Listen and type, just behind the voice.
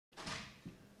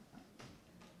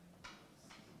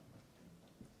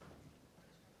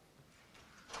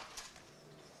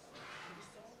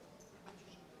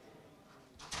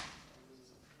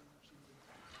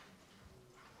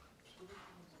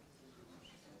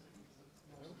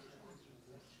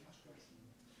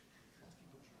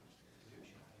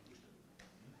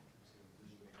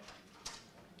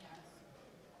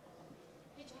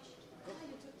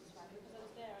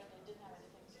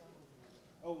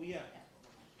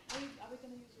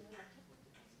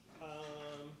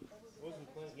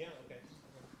Wasn't planning. Yeah. Okay.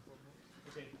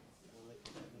 Okay. Well, let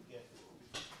me get.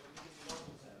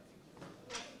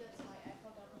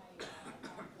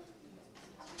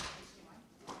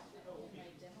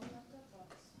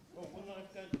 Oh, well, no,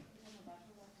 I've got.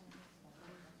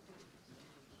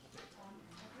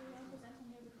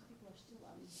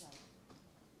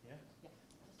 Yeah.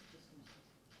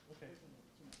 Okay.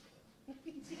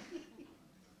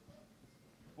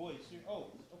 Boys, oh,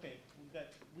 okay.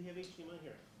 We have HDMI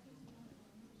here.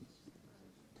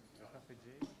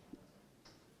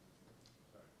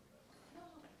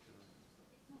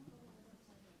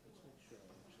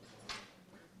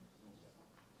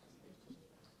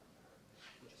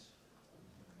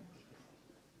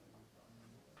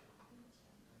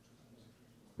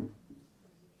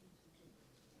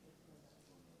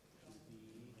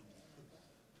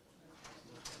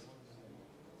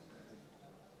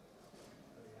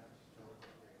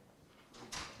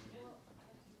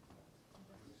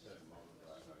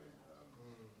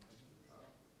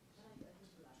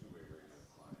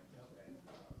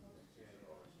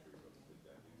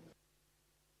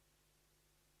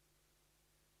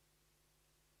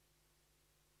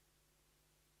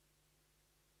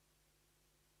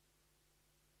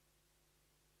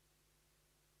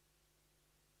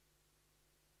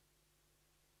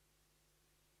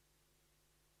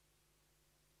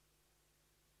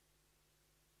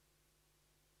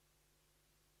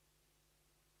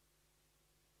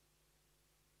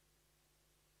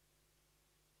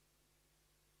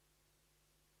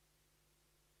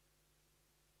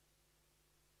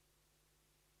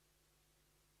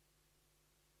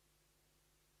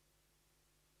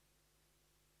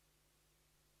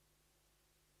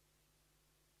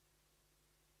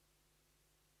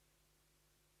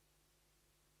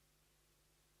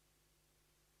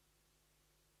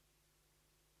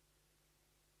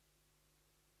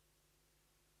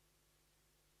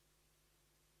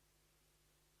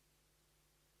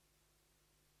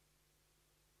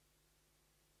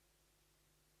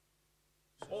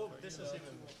 Oh, this is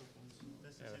even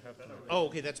better. Oh,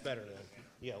 okay, that's better then.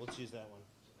 Yeah, let's use that one.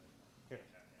 Here.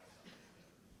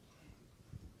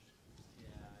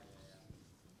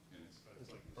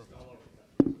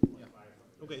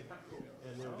 Okay,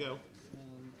 and there we go.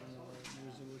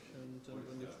 Resolution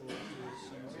 1024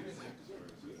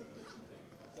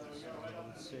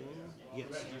 to same. Yes.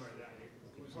 Okay,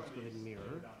 so let's go ahead and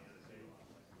mirror.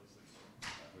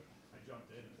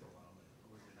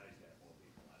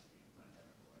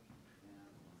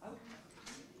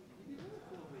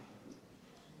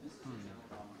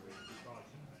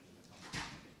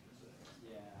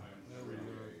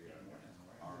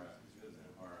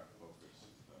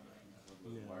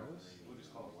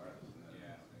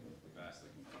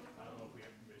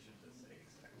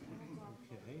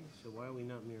 So why are we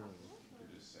not mirroring?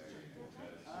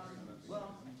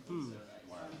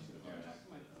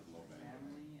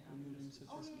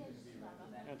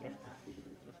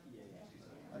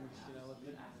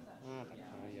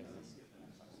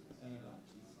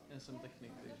 Já jsem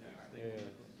technik, takže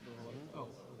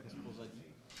z pozadí.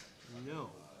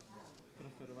 No.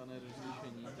 Preferované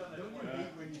rozlišení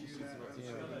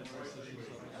 1024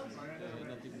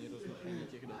 nativní rozlišení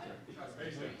těch dat.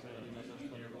 Tady na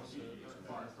touchpadu se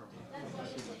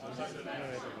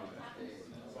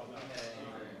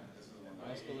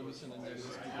na stole by se neměli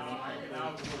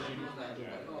vyskytovat položení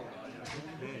vkladové.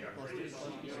 Plastic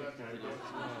jsou v pohodě,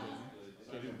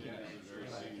 kelímky ne.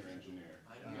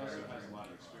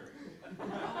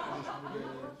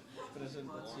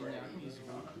 Prezentaci nějaký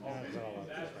zvuk.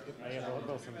 A já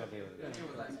dohodl jsem to byl.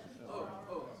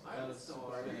 Já si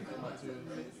právě nepamatuju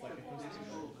tak jako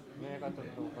střílel. Ne, jaká to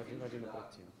bylo hodinu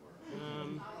předtím.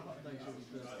 Takže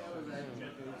víte,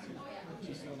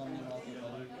 číslo na mě máte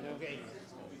tady. Okay.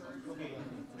 Okay.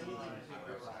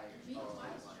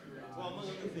 Well, among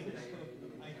other things,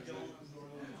 I don't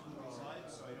decide,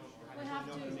 so I don't We have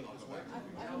know how to make this work.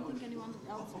 I don't think anyone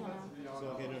else gonna. So,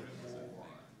 okay, no.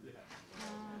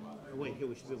 Wait, here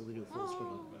we should be able to do full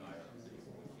screen.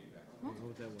 What?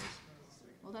 What that was?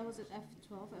 Well, that was at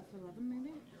F12, F11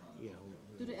 maybe? Yeah.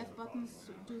 Do the F buttons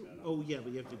do... Oh, yeah,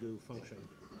 but you have to go function.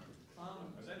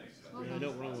 Okay.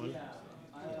 No, wrong one.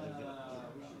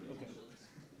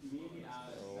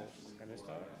 So, can I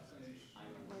start?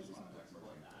 Why is this not?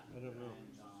 I don't know.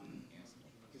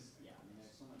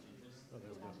 Oh,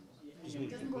 there we go. Just It need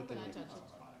to doesn't work click when I on it. touch it.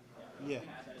 Yeah.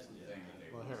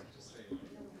 Well, here.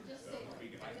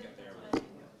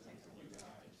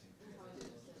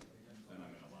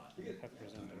 Have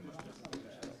presented.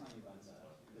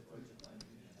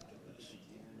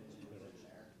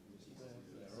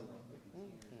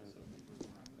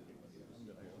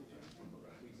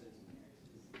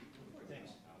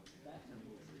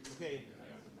 Okay.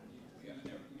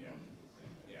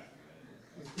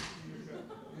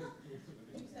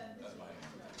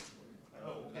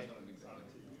 Oh, okay.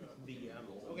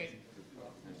 Okay.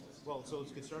 Well, so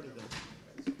let's get started then.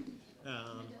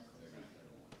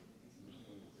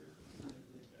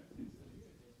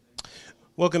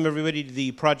 Welcome everybody to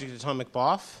the Project Atomic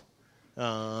BOF.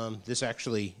 This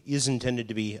actually is intended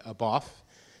to be a BOF.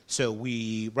 So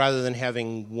we, rather than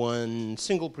having one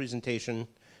single presentation,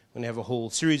 we're going to have a whole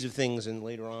series of things, and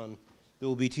later on there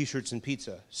will be t-shirts and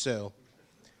pizza. So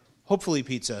hopefully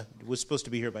pizza. It was supposed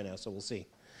to be here by now, so we'll see.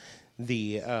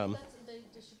 They should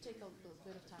take a little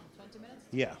bit of time, 20 minutes?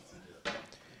 Yeah.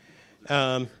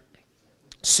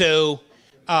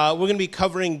 We're going to be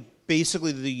covering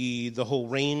basically the whole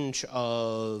range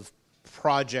of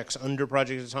projects under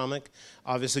Project Atomic.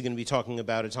 Obviously going to be talking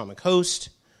about Atomic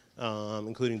Host,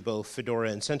 including both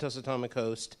Fedora and CentOS Atomic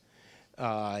Host,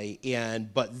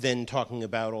 but then talking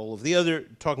about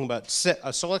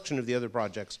a selection of the other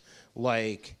projects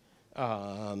like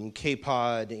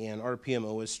Kpod and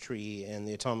RPM-Ostree and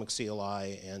the Atomic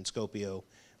CLI and Skopeo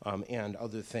and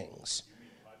other things.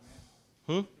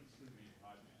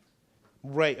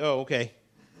 Right. Oh, okay.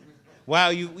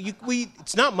 Wow.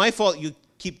 It's not my fault. You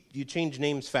change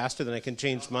names faster than I can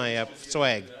change my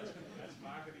swag.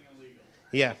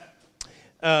 Yeah.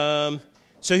 So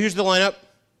here's the lineup.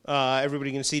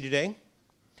 Everybody can see today.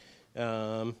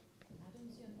 Yep.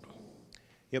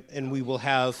 And we will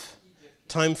have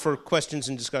time for questions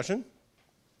and discussion.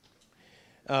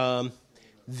 For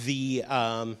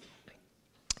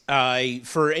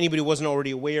anybody who wasn't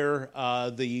already aware,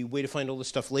 the way to find all this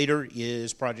stuff later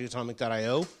is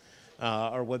projectatomic.io,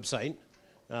 our website,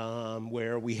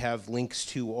 where we have links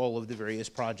to all of the various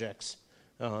projects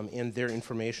and their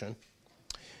information.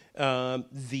 That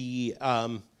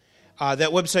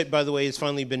website, by the way, has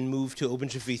finally been moved to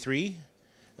OpenShift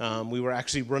v3. We were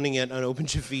actually running it on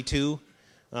OpenShift v2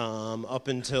 up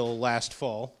until last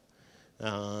fall,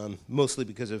 mostly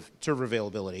because of server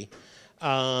availability.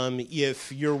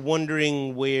 If you're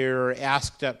wondering where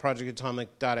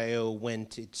ask.projectatomic.io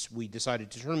went, we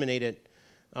decided to terminate it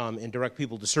and direct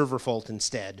people to server fault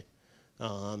instead.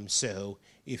 So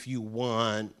if you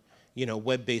want,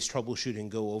 web-based troubleshooting,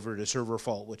 go over to server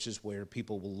fault, which is where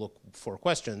people will look for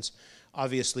questions.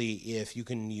 Obviously, if you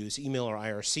can use email or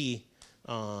IRC,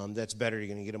 that's better. You're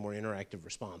going to get a more interactive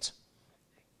response.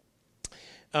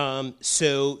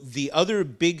 So the other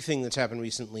big thing that's happened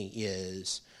recently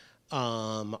is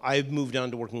I've moved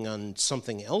on to working on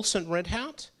something else at Red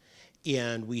Hat,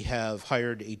 and we have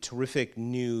hired a terrific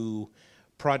new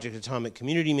Project Atomic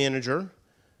community manager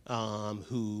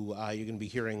who you're going to be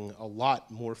hearing a lot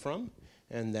more from,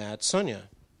 and that's Sonia.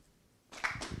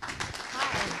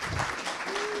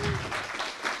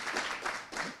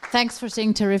 Thanks for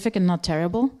saying terrific and not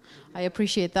terrible. I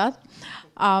appreciate that.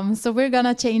 So we're going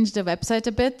to change the website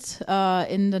a bit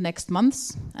in the next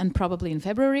months and probably in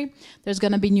February. There's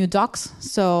going to be new docs,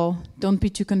 so don't be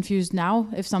too confused now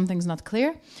if something's not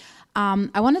clear.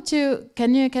 I wanted to,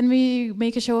 can we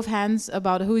make a show of hands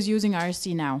about who's using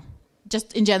IRC now?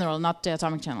 Just in general, not the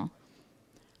Atomic channel.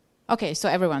 Okay, so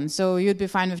everyone. So you'd be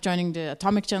fine with joining the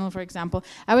Atomic channel, for example.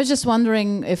 I was just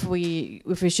wondering if we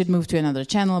should move to another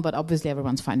channel, but obviously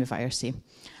everyone's fine with IRC.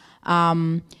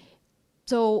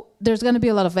 So there's going to be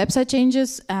a lot of website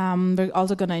changes. We're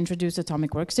also going to introduce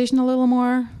Atomic Workstation a little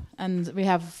more, and we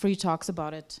have free talks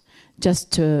about it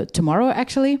just tomorrow,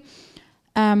 actually.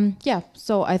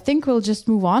 So I think we'll just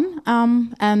move on.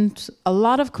 And a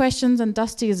lot of questions, and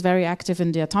Dusty is very active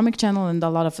in the Atomic channel and a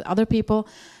lot of other people.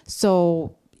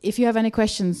 So if you have any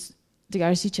questions, the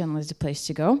IRC channel is the place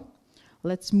to go.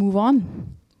 Let's move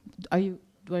on.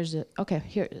 Where's it? Okay,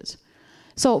 here it is.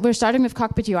 So we're starting with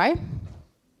Cockpit UI.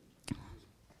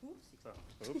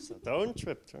 Oops, don't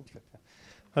trip.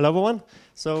 Hello, everyone.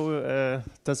 So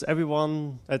does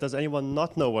anyone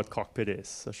not know what Cockpit is?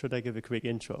 So should I give a quick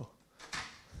intro?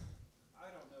 I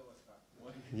don't know what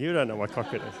Cockpit is. You don't know what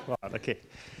Cockpit is. Wow, okay.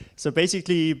 So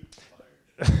basically,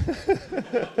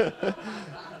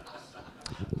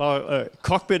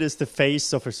 Cockpit is the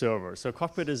face of a server. So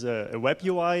Cockpit is a web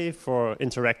UI for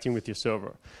interacting with your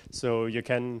server. So you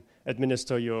can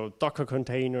administer your Docker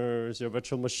containers, your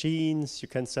virtual machines. You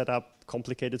can set up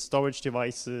complicated storage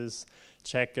devices,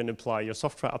 check and apply your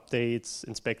software updates,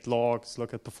 inspect logs,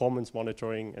 look at performance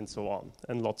monitoring, and so on,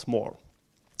 and lots more.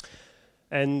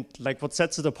 And like what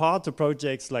sets it apart to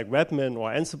projects like Webmin or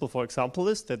Ansible, for example,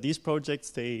 is that these projects,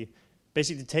 they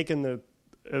basically take in a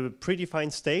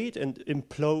predefined state and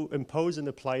impose and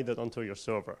apply that onto your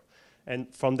server.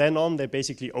 And from then on, they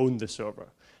basically own the server.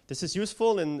 This is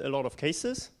useful in a lot of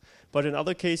cases, But in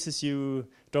other cases, you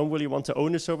don't really want to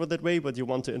own a server that way, but you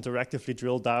want to interactively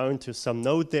drill down to some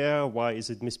node there. Why is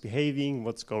it misbehaving?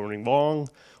 What's going wrong?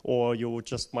 Or you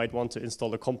just might want to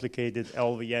install a complicated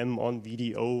LVM on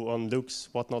VDO, on Lux,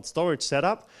 whatnot storage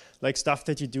setup, like stuff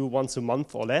that you do once a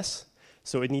month or less.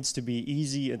 So it needs to be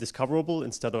easy and discoverable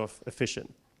instead of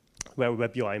efficient, where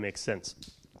web UI makes sense.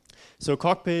 So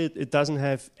Cockpit, it doesn't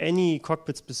have any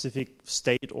Cockpit-specific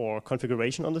state or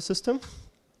configuration on the system.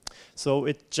 So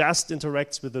it just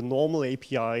interacts with the normal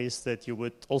APIs that you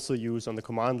would also use on the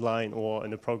command line or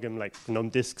in a program like GNOME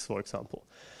Disks, for example.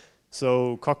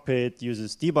 So Cockpit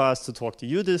uses dbus to talk to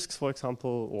udisks, for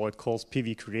example, or it calls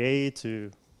pvcreate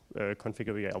to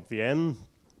configure your LVM,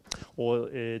 or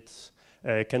it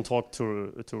can talk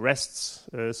to REST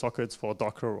sockets for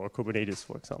Docker or Kubernetes,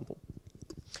 for example.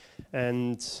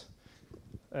 And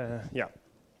yeah,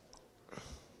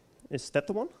 is that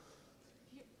the one?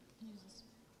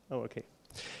 Oh, okay.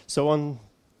 So on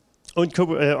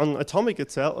Atomic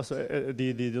itself, so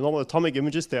the normal Atomic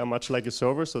images, they are much like a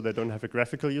server, so they don't have a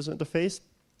graphical user interface.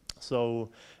 So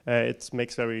it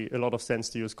makes a lot of sense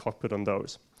to use Cockpit on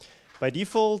those. By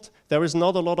default, there is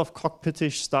not a lot of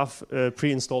Cockpitish stuff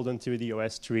pre-installed into the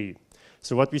OS tree.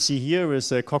 So what we see here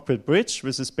is a Cockpit bridge,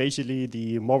 which is basically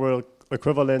the moral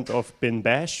equivalent of bin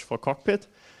bash for Cockpit.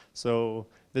 So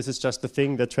this is just the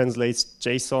thing that translates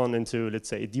JSON into, let's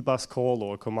say, a dbus call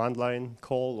or a command line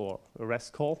call or a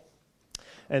REST call.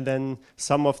 And then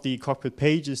some of the Cockpit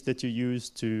pages that you use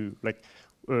to, like,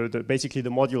 basically the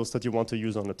modules that you want to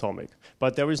use on Atomic.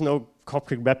 But there is no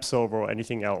Cockpit web server or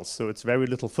anything else. So it's very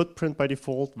little footprint by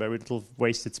default, very little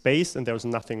wasted space, and there's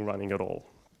nothing running at all.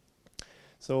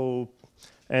 So,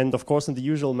 and of course, in the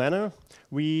usual manner,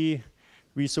 we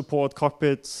support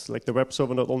Cockpit, like the web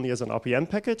server, not only as an RPM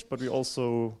package, but we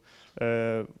also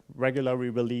regularly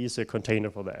release a container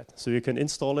for that. So you can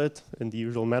install it in the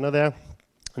usual manner there,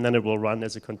 and then it will run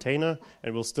as a container,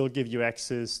 and will still give you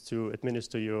access to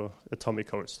administer your Atomic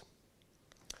host.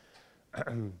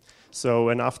 So,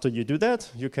 and after you do that,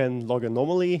 you can log in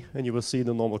normally, and you will see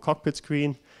the normal Cockpit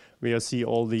screen, where you see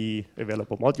all the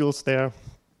available modules there.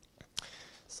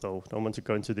 So don't want to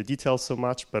go into the details so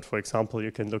much, but for example,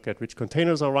 you can look at which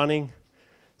containers are running.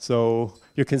 So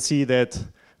you can see that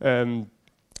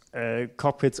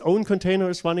Cockpit's own container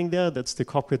is running there. That's the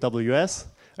Cockpit WS.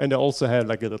 And I also have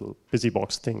like a little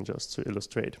BusyBox thing just to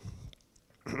illustrate.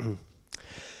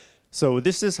 So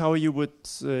this is how you would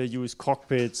use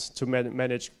Cockpit to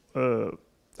manage,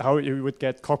 how you would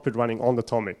get Cockpit running on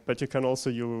Atomic. But you can also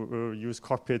use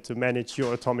Cockpit to manage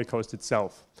your Atomic host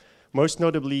itself. Most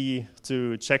notably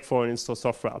to check for and install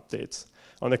software updates.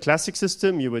 On a classic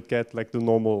system, you would get like the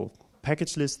normal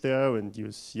package list there and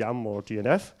use yum or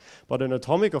DNF. But in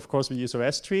Atomic, of course, we use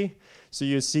OS tree. So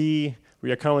you see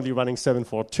we are currently running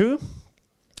 7.4.2,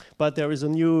 but there is a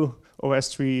new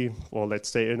OS tree, or let's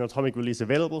say an Atomic release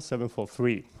available,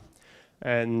 7.4.3.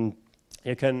 And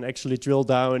you can actually drill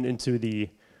down into the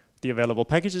available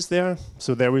packages there.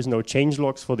 So there is no change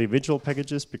logs for the individual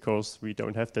packages because we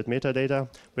don't have that metadata,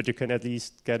 but you can at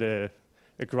least get a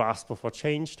grasp of what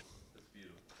changed.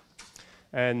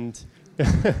 And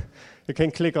you can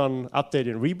click on update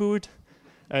and reboot,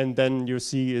 and then you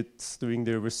see it's doing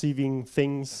the receiving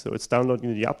things. So it's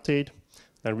downloading the update,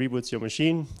 then reboots your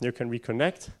machine. You can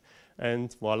reconnect,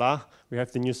 and voila, we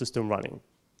have the new system running.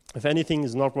 If anything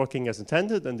is not working as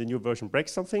intended and the new version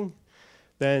breaks something,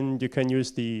 then you can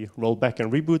use the roll back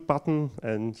and reboot button,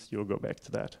 and you'll go back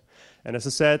to that. And as I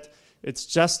said, it's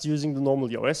just using the normal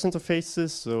OS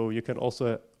interfaces, so you can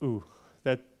also,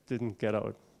 that didn't get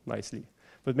out nicely.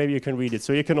 But maybe you can read it.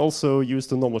 So you can also use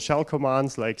the normal shell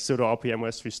commands like sudo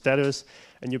RPM-Ostree status,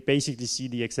 and you basically see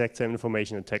the exact same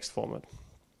information in text format.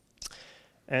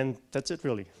 And that's it,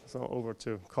 really. So over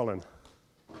to Colin.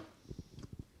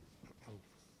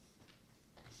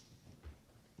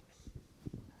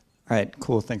 All right,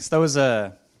 cool, thanks. That was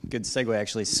a good segue,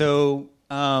 actually. So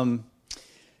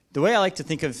the way I like to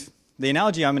think of the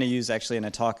analogy I'm going to use actually in a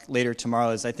talk later tomorrow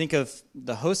is I think of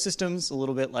the host systems a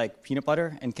little bit like peanut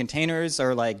butter, and containers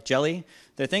are like jelly.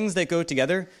 They're things that go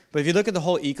together. But if you look at the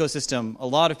whole ecosystem, a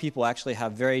lot of people actually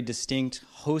have very distinct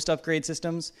host upgrade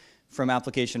systems from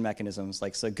application mechanisms.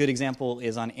 Like, so a good example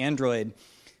is on Android,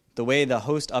 the way the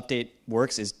host update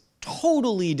works is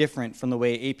totally different from the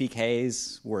way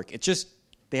APKs work. It's just,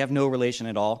 they have no relation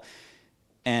at all.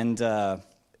 And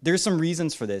there's some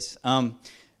reasons for this.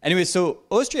 Anyway, so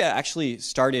Ostree actually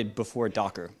started before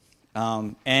Docker.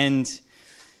 So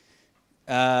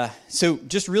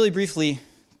just really briefly,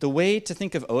 the way to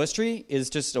think of Ostree is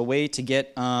just a way to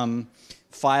get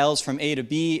files from A to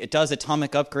B. It does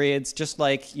atomic upgrades, just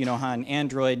like how on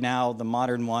Android now, the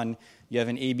modern one, you have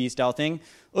an A/B style thing.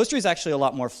 Ostree is actually a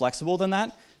lot more flexible than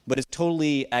that, but it's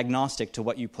totally agnostic to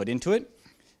what you put into it.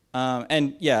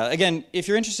 And yeah, again, if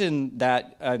you're interested in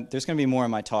that, there's going to be more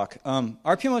in my talk.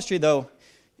 RPM-Ostree, though,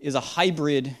 is a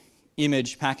hybrid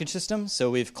image package system.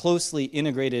 So we've closely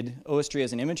integrated Ostree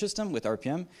as an image system with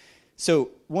RPM.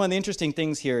 So one of the interesting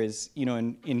things here is,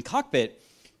 in Cockpit,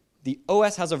 the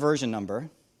OS has a version number,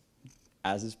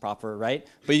 as is proper, right?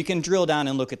 But you can drill down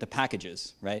and look at the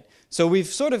packages, right? So we've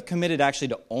sort of committed actually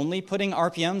to only putting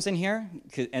RPMs in here,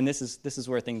 and this is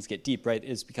where things get deep, right?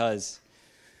 Is because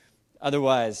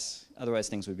otherwise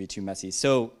things would be too messy.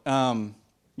 So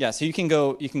yeah, so you can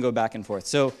go back and forth.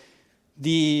 So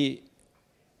the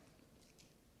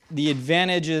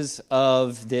advantages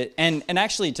of and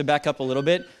actually to back up a little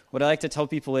bit, what I like to tell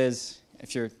people is,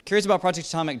 if you're curious about Project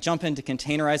Atomic, jump into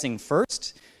containerizing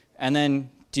first, and then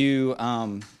do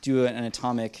an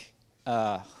Atomic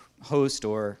host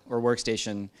or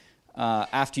workstation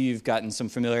after you've gotten some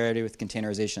familiarity with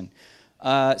containerization.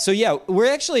 So yeah,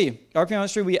 we're actually,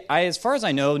 RPM-Ostree, as far as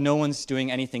I know, no one's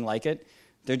doing anything like it.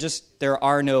 There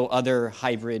are no other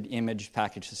hybrid image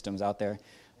package systems out there.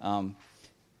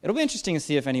 It'll be interesting to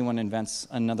see if anyone invents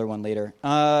another one later.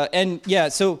 And yeah,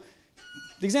 so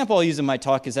the example I'll use in my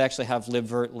talk is I actually have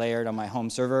libvirt layered on my home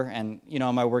server, and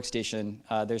on my workstation,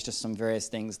 there's just some various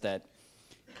things that,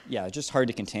 yeah, just hard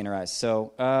to containerize.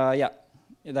 So yeah,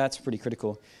 that's pretty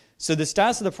critical. So the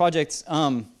status of the project,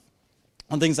 one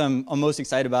of the things I'm most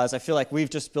excited about is I feel like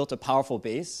we've just built a powerful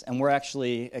base, and we're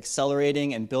actually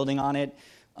accelerating and building on it,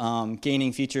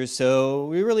 gaining features. So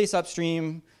we release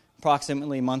upstream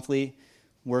approximately monthly.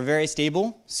 We're very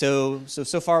stable. So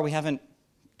far we haven't,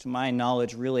 to my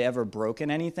knowledge, really ever broken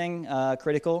anything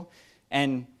critical.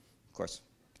 And of course,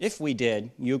 if we did,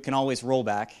 you can always roll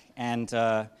back. And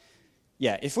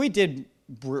yeah, if we did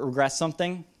regress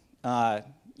something,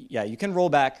 yeah, you can roll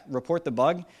back, report the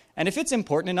bug, and if it's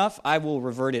important enough, I will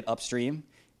revert it upstream,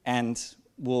 and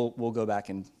we'll go back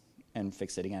and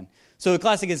fix it again. So a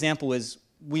classic example is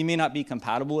we may not be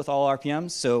compatible with all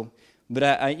RPMs, but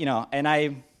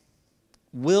I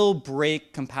will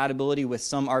break compatibility with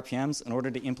some RPMs in order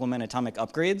to implement atomic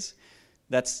upgrades.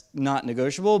 That's not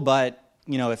negotiable, but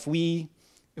if we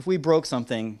broke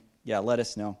something, yeah, let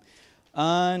us know.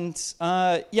 And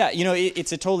yeah,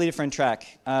 it's a totally different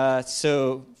track.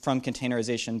 So from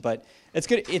containerization, but it's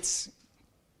good.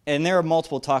 And there are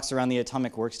multiple talks around the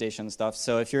atomic workstation stuff.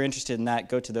 So if you're interested in that,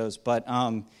 go to those. But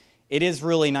it is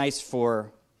really nice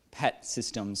for pet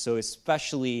systems. So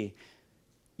especially,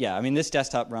 yeah, I mean, this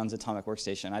desktop runs Atomic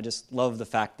Workstation. I just love the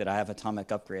fact that I have Atomic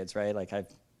upgrades, right? Like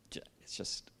it's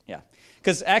just, yeah.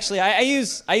 Because actually, I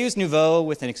use Nouveau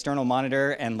with an external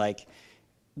monitor, and like,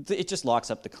 it just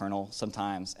locks up the kernel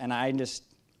sometimes, and I just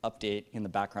update in the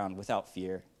background without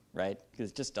fear, right?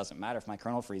 Because it just doesn't matter if my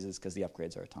kernel freezes because the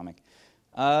upgrades are Atomic.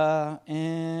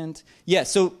 And yeah,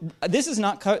 so this is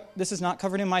not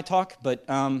covered in my talk, but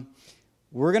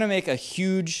we're going to make a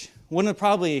huge,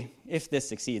 probably, if this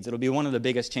succeeds, it'll be one of the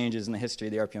biggest changes in the history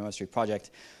of the RPM-Ostree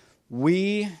project.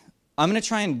 I'm going to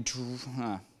try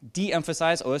and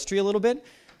de-emphasize Ostree a little bit.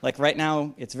 Like right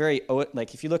now, it's very,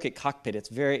 like if you look at Cockpit,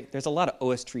 there's a lot of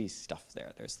Ostree stuff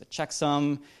there. There's the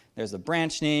checksum, there's the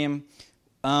branch name.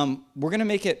 We're going to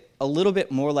make it a little bit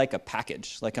more like a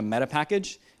package, like a meta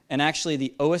package. And actually,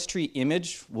 the Ostree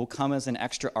image will come as an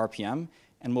extra RPM,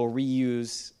 and we'll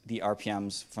reuse the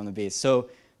RPMs from the base. So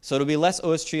it'll be less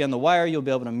Ostree on the wire. You'll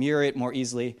be able to mirror it more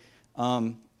easily.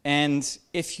 And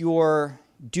if you're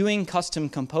doing custom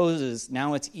composes,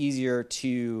 now it's easier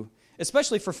to,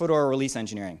 especially for Fedora release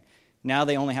engineering. Now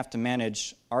they only have to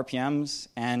manage RPMs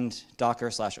and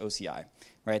Docker/OCI,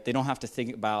 right? They don't have to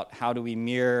think about how do we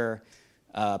mirror,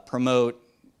 promote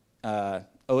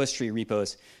Ostree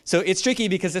repos. So it's tricky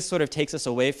because this sort of takes us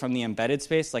away from the embedded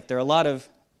space. Like there are a lot of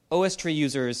Ostree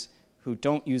users who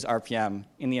don't use RPM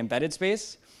in the embedded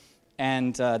space,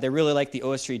 and they really like the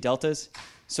Ostree deltas.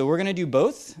 So we're going to do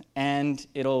both, and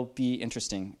it'll be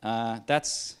interesting.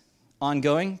 That's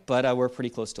ongoing, but we're pretty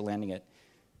close to landing it.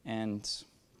 And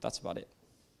that's about it.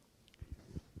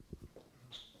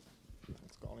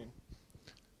 Thanks, Colin.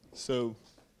 So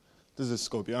this is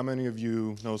Skopeo. How many of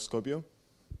you know Skopeo?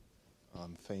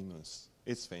 Famous.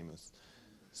 It's famous.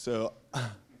 So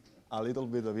a little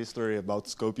bit of history about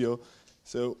Skopeo.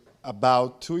 So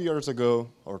about 2 years ago,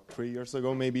 or 3 years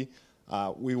ago maybe,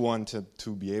 we wanted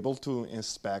to be able to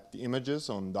inspect the images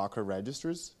on Docker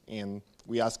registries, and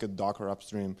we asked Docker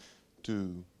upstream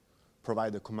to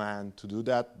provide a command to do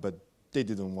that, but they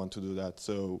didn't want to do that.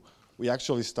 So we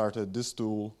actually started this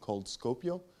tool called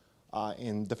Skopeo,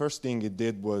 and the first thing it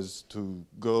did was to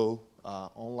go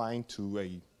online to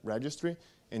a registry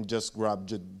and just grab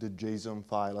the JSON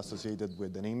file associated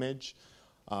with an image.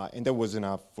 And that was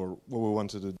enough for what we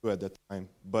wanted to do at that time.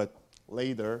 But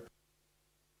later,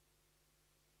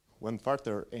 went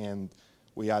further, and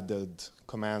we added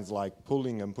commands like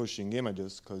pulling and pushing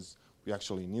images, because we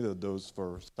actually needed those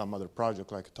for some other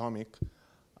project like Atomic.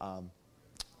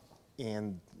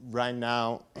 And right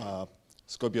now,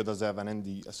 Skopeo does have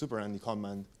a super handy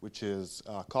command, which is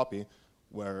copy,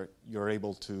 where you're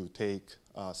able to take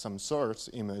some source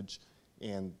image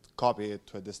and copy it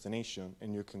to a destination,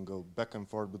 and you can go back and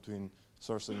forth between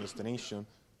source and destination,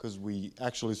 because we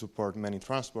actually support many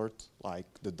transport, like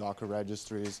the Docker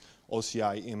registries,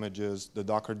 OCI images, the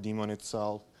Docker daemon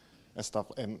itself, and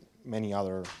stuff, and many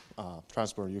other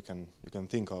transport you can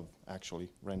think of actually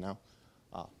right now,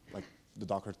 like the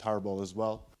Docker tarball as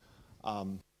well.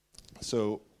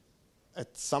 So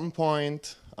at some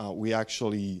point, we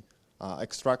actually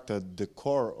extracted the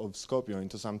core of Skopeo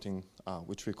into something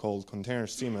which we call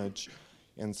containers image,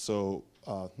 and so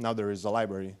now there is a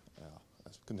library,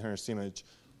 containers image,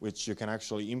 which you can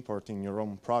actually import in your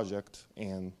own project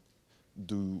and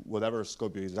do whatever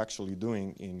Skopeo is actually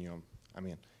doing in your,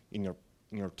 in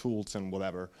your tools and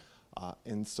whatever.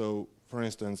 And so, for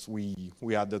instance, we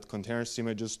added containers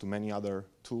images to many other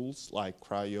tools like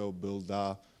CRI-O,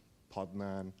 Buildah,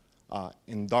 Podman,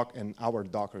 and our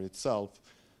Docker itself.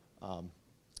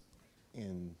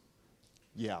 And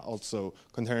yeah, also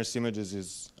containers images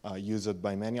is used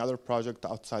by many other projects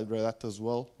outside Red Hat as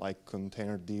well, like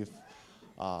Containerd,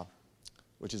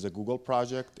 which is a Google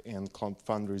project, and Cloud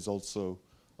Foundry is also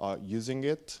using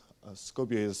it.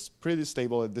 Skopeo is pretty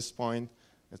stable at this point.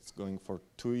 It's going for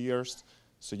 2 years,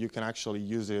 so you can actually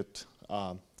use it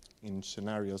in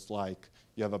scenarios like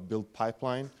you have a build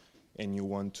pipeline and you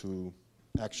want to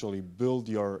actually build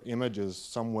your images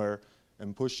somewhere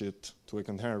and push it to a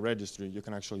container registry. You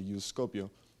can actually use Skopeo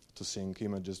to sync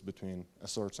images between a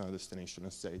source and a destination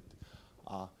state.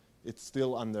 It's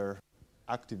still under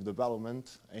active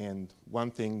development, and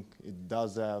one thing it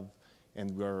does have,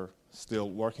 and we're still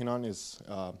working on, is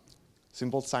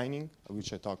simple signing,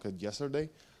 which I talked about yesterday.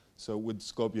 So with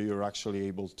Skopeo, you're actually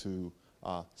able to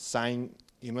sign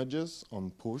images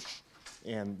on push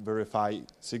and verify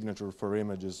signature for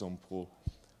images on pull.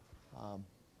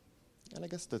 And I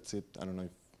guess that's it. I don't know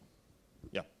if,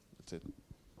 yeah, that's it.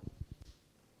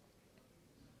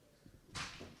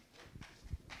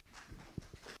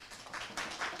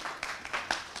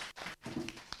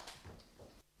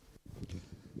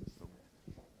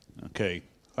 Okay,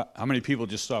 how many people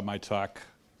just saw my talk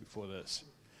before this?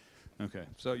 Okay,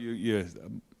 so you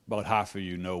about half of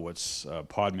you know what's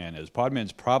Podman is.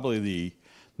 Podman's probably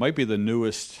might be the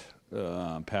newest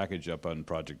package up on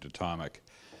Project Atomic.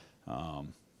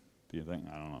 Do you think?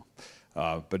 I don't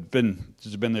know. But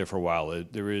it's been there for a while.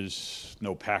 There is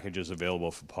no packages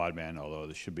available for Podman, although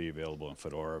they should be available in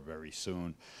Fedora very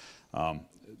soon.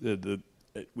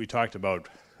 We talked about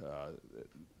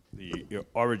the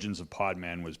origins of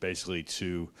Podman was basically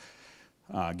to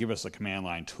give us a command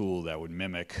line tool that would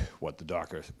mimic what the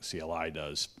Docker CLI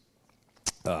does.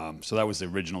 So that was the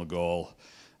original goal,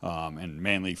 and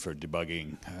mainly for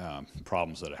debugging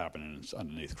problems that are happening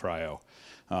underneath CRI-O.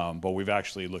 But we've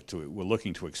actually we're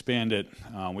looking to expand it.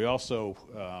 We also,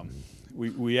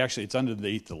 we actually, it's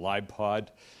underneath the LibPod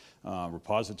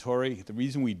repository. The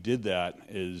reason we did that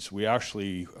is we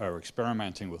actually are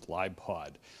experimenting with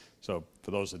LibPod. So for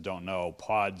those that don't know,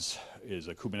 pods is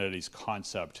a Kubernetes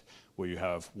concept where you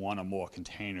have one or more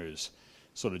containers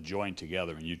sort of joined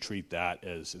together, and you treat that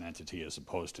as an entity as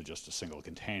opposed to just a single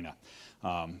container.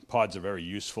 Pods are very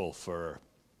useful for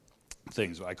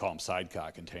things, I call them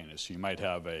sidecar containers. So you might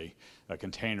have a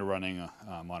container running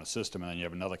on a system, and then you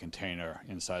have another container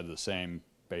inside of the same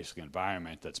basic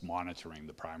environment that's monitoring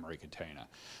the primary container.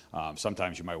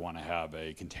 Sometimes you might want to have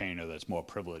a container that's more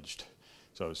privileged.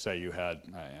 So say you had,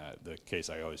 the case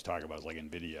I always talk about is like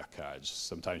NVIDIA cards.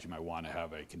 Sometimes you might want to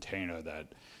have a container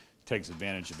that takes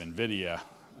advantage of NVIDIA,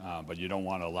 but you don't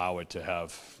want to allow it to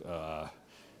have,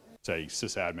 say,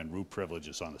 sysadmin root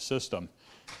privileges on the system.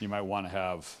 You might want to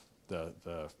have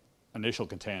the initial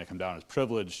container come down as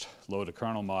privileged, load a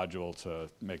kernel module to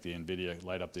make the NVIDIA,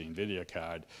 light up the NVIDIA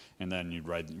card, and then you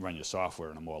run your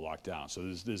software in a more locked down. So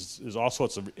there's all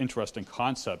sorts of interesting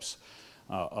concepts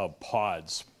of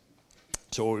pods.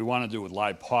 So what we want to do with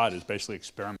LibPod is basically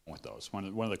experiment with those. One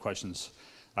of the questions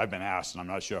I've been asked, and I'm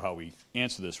not sure how we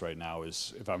answer this right now,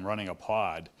 is if I'm running a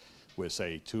pod with,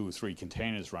 say, 2 or 3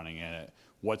 containers running in it,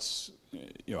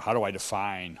 how do I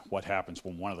define what happens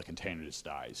when one of the containers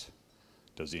dies?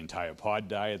 Does the entire pod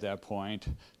die at that point?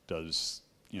 Does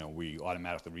we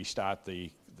automatically restart the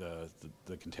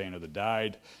the container that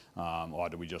died, or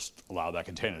do we just allow that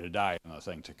container to die and the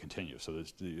thing to continue? So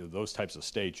there's those types of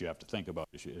states you have to think about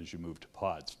as you move to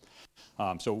pods.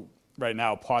 So right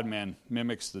now, Podman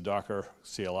mimics the Docker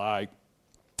CLI,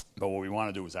 but what we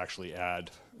want to do is actually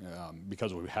add,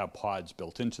 because we have pods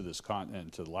built into this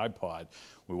into the live pod,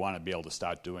 we want to be able to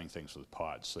start doing things with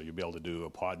pods. So you'll be able to do a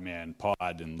Podman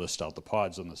pod and list out the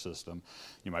pods on the system.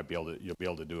 You'll be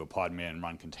able to do a Podman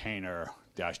run container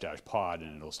 -- pod,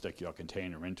 and it'll stick your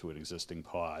container into an existing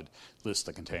pod, list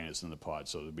the containers in the pod.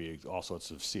 So there'll be all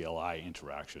sorts of CLI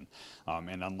interaction.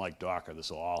 And unlike Docker, this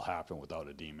will all happen without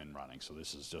a daemon running. So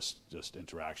this is just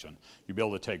interaction. You'll be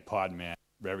able to take Podman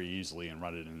very easily and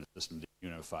run it in the system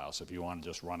unit file. So if you want to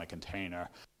just run a container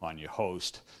on your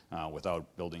host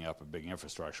without building up a big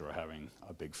infrastructure or having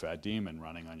a big fat daemon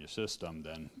running on your system,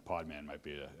 then Podman might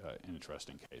be an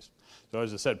interesting case. So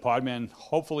as I said, Podman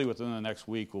hopefully within the next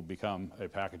week will become a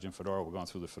package in Fedora. We're going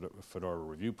through the Fedora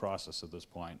review process at this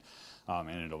point, and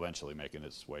it'll eventually make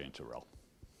its way into RHEL.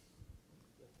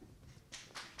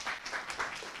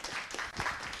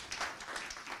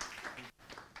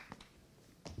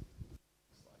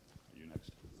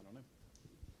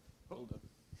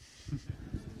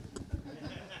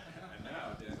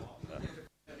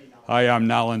 Hi, I'm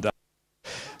Nalan.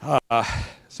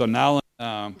 So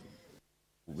Nalan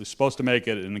was supposed to make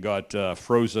it and got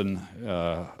frozen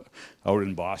out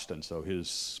in Boston, so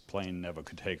his plane never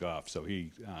could take off. So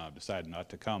he decided not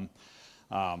to come.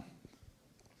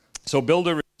 So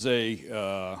Buildah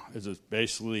is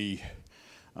basically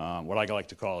what I like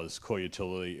to call is core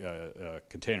utility,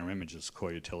 container images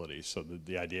core utility. So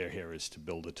the idea here is to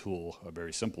build a tool, a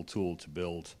very simple tool to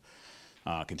build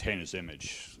containers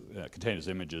images. It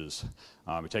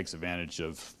takes advantage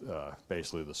of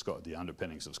basically the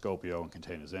underpinnings of Skopeo and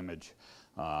containers image.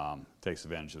 Takes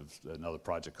advantage of another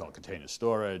project called container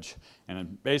storage, and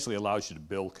it basically allows you to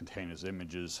build containers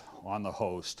images on the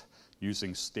host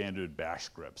using standard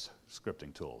bash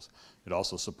scripting tools. It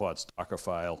also supports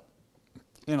Dockerfile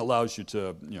and allows you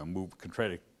to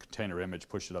create a container image,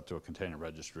 push it up to a container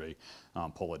registry,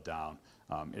 pull it down.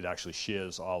 It actually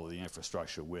shares all of the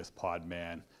infrastructure with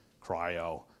Podman,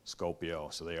 CRI-O,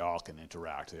 Skopeo, so they all can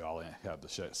interact. They all have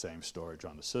the same storage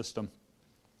on the system.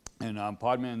 And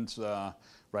Podman's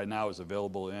right now is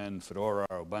available in Fedora,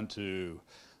 Ubuntu,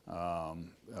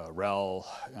 RHEL.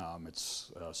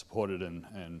 It's supported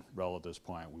in RHEL at this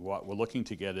point. We're looking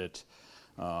to get it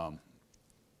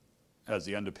as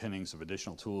the underpinnings of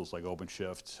additional tools like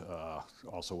OpenShift.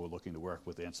 Also, we're looking to work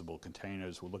with Ansible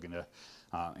containers. We're looking to,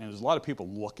 and there's a lot of people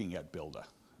looking at Buildah.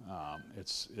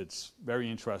 It's very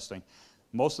interesting.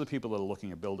 Most of the people that are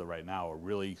looking at Buildah right now are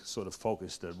really sort of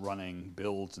focused at running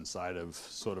builds inside of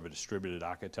sort of a distributed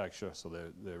architecture. So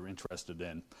they're interested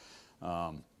in,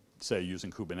 say,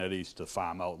 using Kubernetes to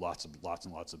farm out lots and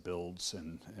lots of builds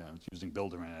and using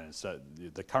Buildah in it. Instead,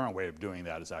 the current way of doing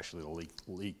that is actually to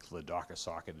leak the Docker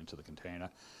socket into the container.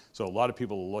 So a lot of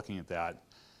people are looking at that.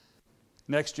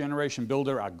 Next generation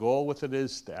Buildah, our goal with it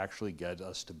is to actually get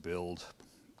us to build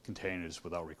containers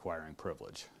without requiring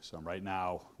privilege. So right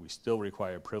now, we still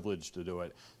require privilege to do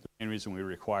it. The main reason we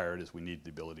require it is we need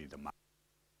the ability to mount.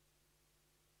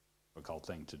 Difficult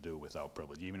thing to do without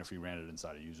privilege. Even if you ran it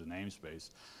inside a user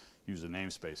namespace, user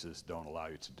namespaces don't allow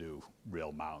you to do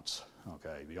real mounts.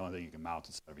 Okay, the only thing you can mount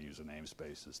inside of a user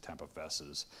namespace is temp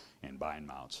FSs and bind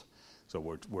mounts. So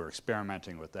we're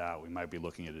experimenting with that. We might be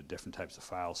looking at different types of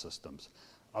file systems.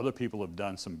 Other people have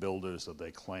done some builders that they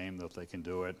claim that they can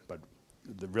do it, but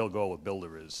the real goal with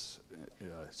Buildah is,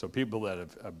 so people that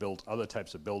have built other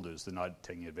types of builders, they're not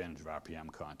taking advantage of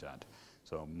RPM content.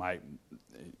 So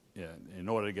in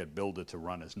order to get Buildah to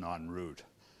run as non-root,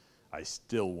 I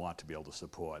still want to be able to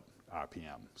support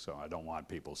RPM. So I don't want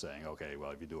people saying, okay, well,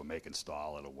 if you do a make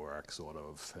install, it'll work, sort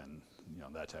of, and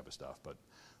that type of stuff. But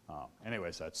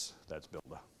anyways, that's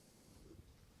Buildah.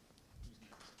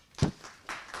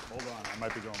 Hold on, I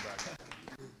might be going back.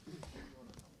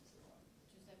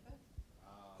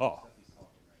 Oh.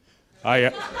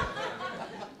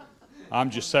 I'm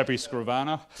Giuseppe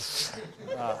Scrivana.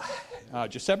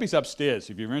 Giuseppe's upstairs.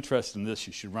 If you're interested in this,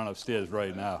 you should run upstairs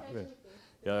right now.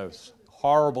 Yeah, it was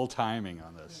horrible timing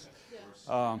on this.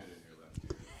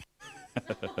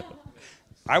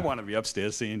 I want to be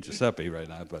upstairs seeing Giuseppe right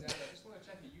now, but I just want to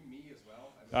check, are you me as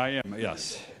well? I am,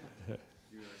 yes.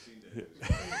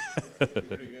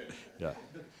 Yeah,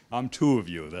 I'm two of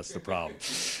you. That's the problem.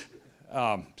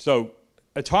 So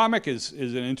Atomic is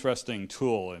an interesting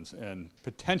tool, and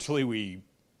potentially we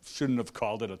shouldn't have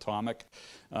called it Atomic,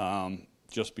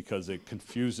 just because it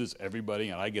confuses everybody,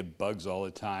 and I get bugs all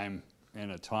the time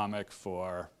in Atomic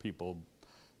for people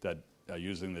that are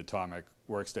using the Atomic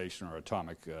workstation or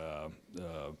atomic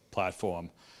platform,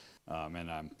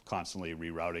 and I'm constantly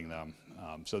rerouting them.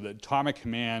 So the atomic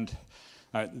command,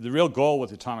 the real goal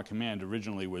with the atomic command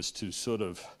originally was to sort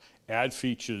of add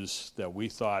features that we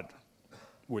thought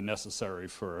were necessary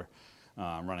for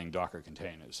running Docker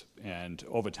containers. And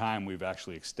over time, we've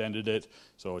actually extended it.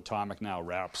 So Atomic now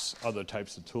wraps other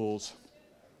types of tools.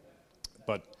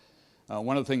 But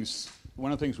one of the things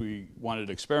we wanted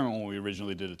to experiment when we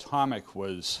originally did Atomic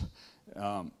was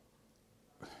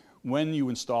when you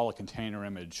install a container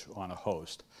image on a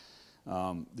host,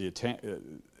 how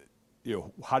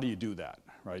do you do that,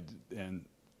 right? And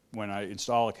when I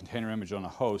install a container image on a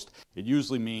host, it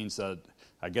usually means that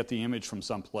I get the image from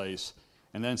someplace,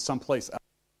 and then someplace else.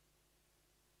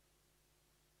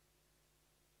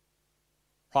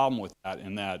 Problem with that,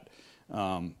 in that,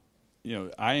 I'm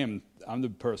the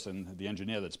person, the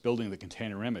engineer that's building the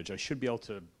container image. I should be able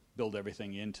to build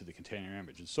everything into the container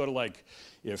image. It's sort of like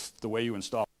if the way you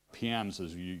install RPMs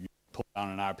is you pull down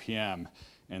an RPM,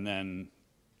 and then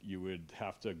you would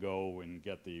have to go and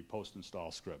get the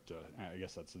post-install script. I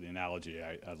guess that's the analogy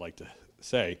I'd like to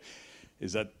say,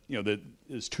 is that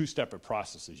there's two separate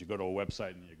processes. You go to a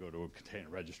website and you go to a container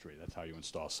registry. That's how you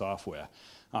install software.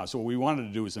 So what we wanted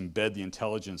to do is embed the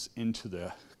intelligence into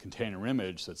the container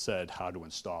image that said how to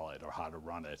install it or how to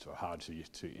run it or how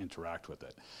to interact with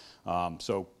it.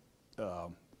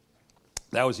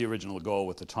 That was the original goal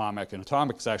with Atomic, and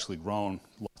Atomic's actually grown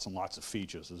lots and lots of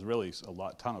features. There's really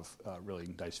a ton of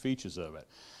really nice features of it.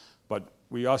 But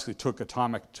we actually took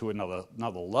Atomic to another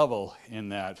level in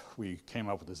that we came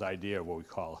up with this idea of what we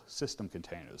call system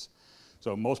containers.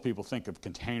 So most people think of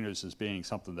containers as being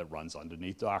something that runs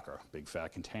underneath Docker, big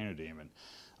fat container daemon.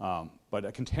 But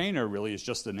a container really is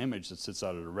just an image that sits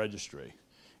out of the registry.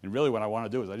 And really what I want to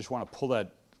do is I just want to pull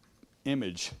that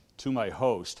image to my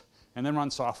host and then run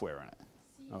software in it.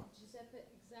 See, Giuseppe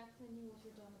exactly knew what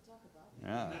you're going to talk about.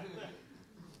 Yeah.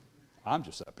 I'm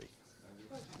Giuseppe.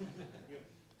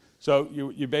 So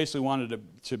you basically wanted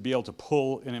to be able to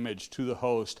pull an image to the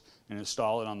host and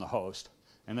install it on the host,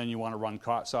 and then you want to run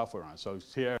software on it. So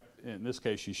here, in this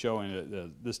case, she's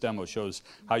showing, this demo shows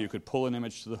how you could pull an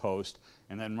image to the host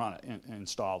and then run it and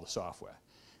install the software.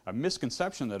 A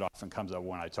misconception that often comes up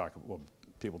when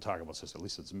people talk about system, at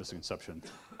least it's a misconception.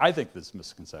 I think this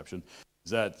misconception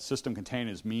is that system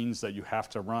containers means that you have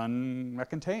to run a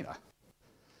container.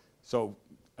 So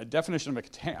a definition of a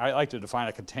container, I like to define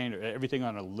a container, everything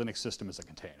on a Linux system is a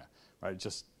container, right?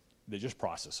 They're just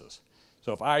processes.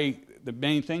 So the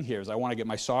main thing here is I want to get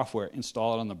my software,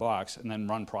 install it on the box, and then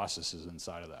run processes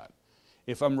inside of that.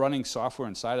 If I'm running software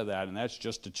inside of that and that's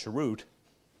just a cheroot,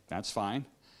 that's fine.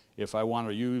 If I want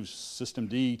to use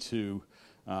systemd to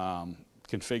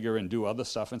configure and do other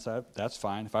stuff inside, that's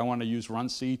fine. If I want to use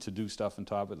runc to do stuff on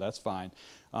top of it, that's fine.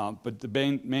 But the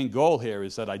main goal here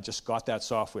is that I just got that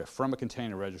software from a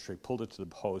container registry, pulled it to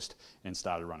the host, and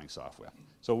started running software.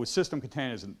 So with system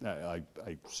containers, I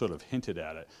sort of hinted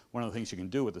at it. One of the things you can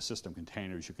do with the system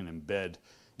container is you can embed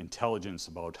intelligence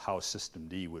about how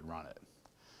systemd would run it.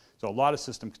 So a lot of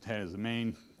system containers, the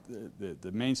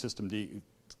main system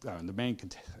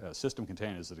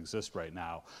containers that exist right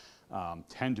now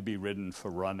tend to be written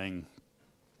for running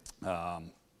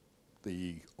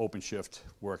the OpenShift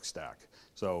work stack.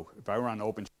 So if I run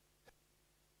OpenShift,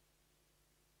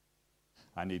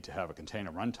 I need to have a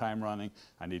container runtime running,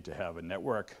 I need to have a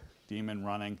network daemon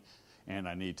running, and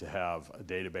I need to have a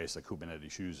database that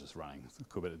Kubernetes uses running.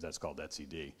 That's called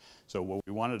etcd. So what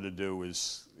we wanted to do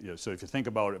is, so if you think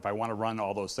about if I want to run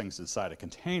all those things inside of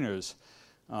containers,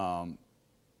 the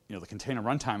container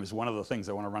runtime is one of the things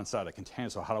I want to run inside a container,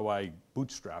 so how do I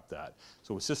bootstrap that?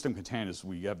 So with system containers,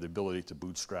 we have the ability to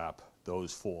bootstrap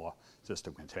those 4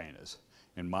 system containers.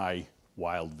 In my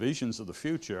wild visions of the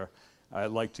future,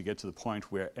 I'd like to get to the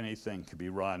point where anything can be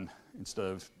run instead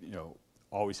of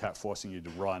always forcing you to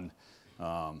run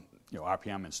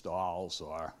RPM installs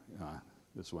or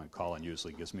this is when Colin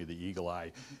usually gives me the eagle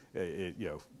eye.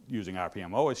 Using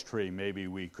RPM-Ostree, maybe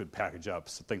we could package up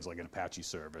things like an Apache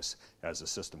service as a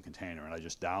system container, and I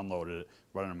just downloaded it,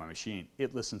 run it on my machine.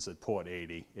 It listens at port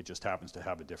 80. It just happens to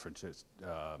have a different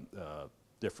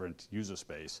user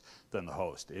space than the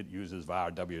host. It uses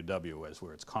var ww as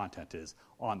where its content is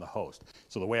on the host.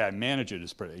 So the way I manage it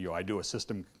is I do a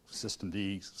systemd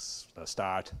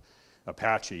start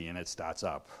Apache and it starts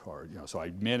up, or so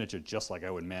I manage it just like I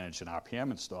would manage an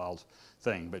RPM installed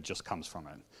thing, but it just comes from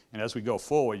it. And as we go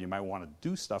forward, you might want to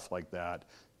do stuff like that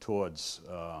towards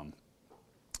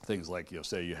things like,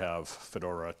 say you have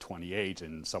Fedora 28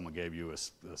 and someone gave you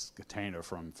this container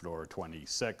from Fedora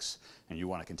 26 and you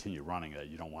want to continue running it.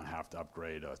 You don't want to have to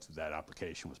upgrade. That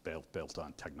application was built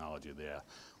on technology there.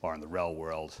 Or in the RHEL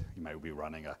world, you might be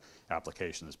running an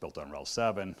application that's built on RHEL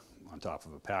 7 on top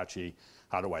of Apache.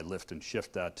 How do I lift and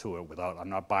shift that to it without, I'm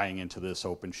not buying into this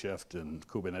OpenShift and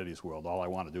Kubernetes world. All I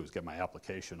want to do is get my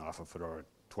application off of Fedora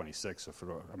 26 or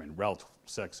RHEL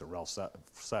 6 or RHEL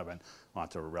 7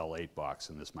 onto a RHEL 8 box,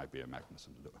 and this might be a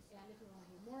mechanism to do it. Yeah, and if you want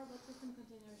to hear more about system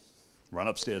containers, Run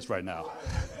upstairs right now.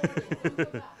 I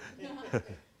think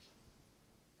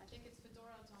it's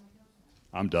Fedora Atomic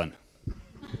Workstation. I'm done.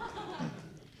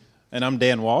 And I'm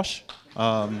Dan Walsh.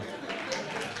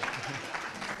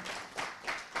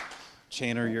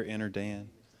 Channel your inner Dan.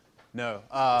 No.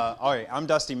 All right, I'm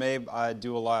Dusty Mabe. I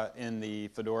do a lot in the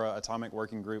Fedora Atomic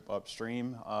Working Group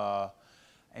upstream.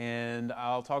 And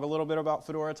I'll talk a little bit about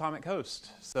Fedora Atomic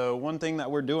Host. So one thing that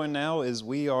we're doing now is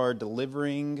we are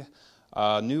delivering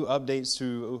new updates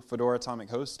to Fedora Atomic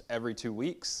Host every 2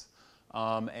 weeks.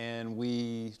 And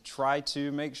we try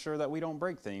to make sure that we don't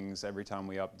break things every time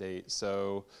we update.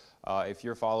 So if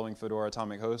you're following Fedora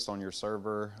Atomic Host on your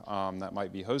server that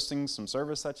might be hosting some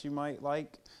service that you might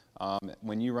like,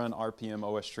 when you run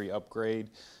RPM-Ostree upgrade,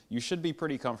 you should be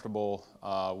pretty comfortable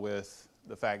with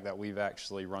the fact that we've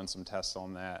actually run some tests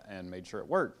on that and made sure it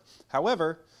worked.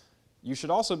 However, you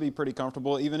should also be pretty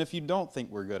comfortable even if you don't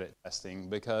think we're good at testing,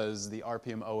 because the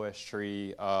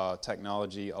RPM-Ostree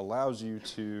technology allows you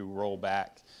to roll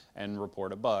back and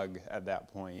report a bug at that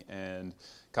point and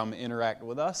come interact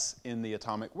with us in the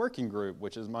Atomic Working Group,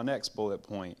 which is my next bullet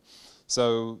point.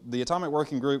 So the Atomic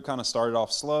Working Group kind of started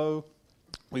off slow.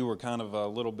 We were kind of a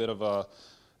little bit of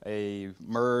a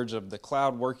merge of the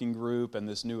Cloud Working Group and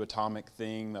this new Atomic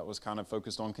thing that was kind of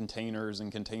focused on containers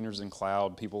and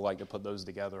cloud. People like to put those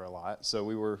together a lot. So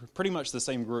we were pretty much the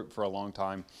same group for a long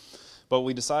time. But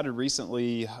we decided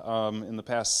recently, in the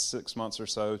past 6 months or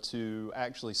so, to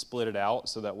actually split it out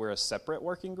so that we're a separate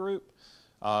working group,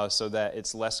 so that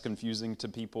it's less confusing to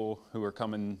people who are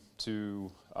coming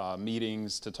to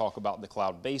meetings to talk about the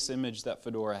cloud base image that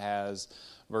Fedora has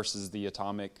versus the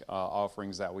Atomic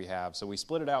offerings that we have. So we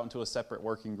split it out into a separate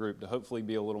working group to hopefully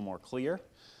be a little more clear.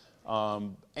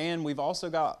 And we've also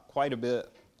got quite a bit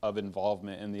of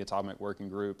involvement in the Atomic Working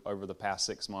Group over the past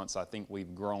 6 months. I think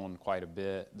we've grown quite a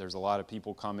bit. There's a lot of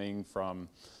people coming from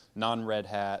non-Red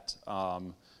Hat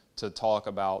to talk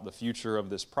about the future of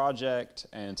this project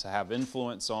and to have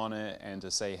influence on it and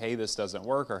to say, hey, this doesn't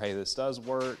work, or hey, this does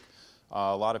work.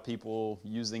 A lot of people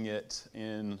using it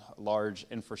in large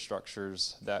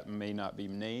infrastructures that may not be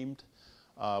named,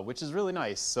 which is really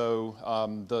nice. So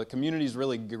the community is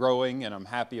really growing, and I'm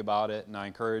happy about it, and I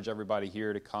encourage everybody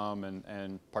here to come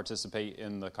and participate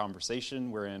in the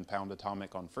conversation. We're in Pound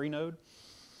Atomic on Freenode.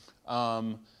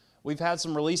 We've had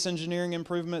some release engineering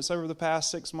improvements over the past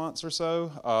 6 months or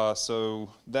so, so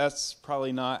that's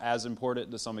probably not as important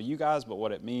to some of you guys, but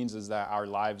what it means is that our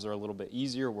lives are a little bit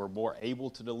easier. We're more able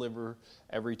to deliver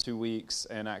every 2 weeks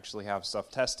and actually have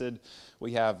stuff tested.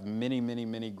 We have many, many,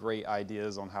 many great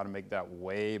ideas on how to make that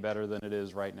way better than it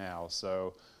is right now,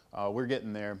 so we're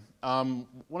getting there.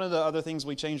 One of the other things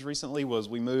we changed recently was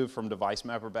we moved from Device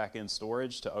Mapper backend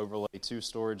storage to Overlay 2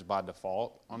 storage by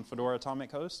default on Fedora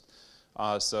Atomic Host.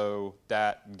 So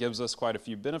that gives us quite a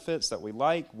few benefits that we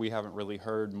like. We haven't really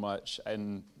heard much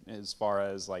as far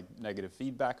as like negative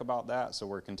feedback about that, so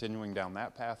we're continuing down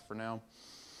that path for now.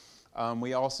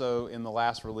 We also, in the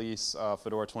last release,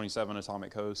 Fedora 27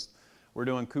 Atomic Host, we're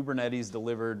doing Kubernetes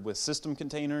delivered with system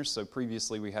containers. So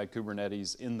previously we had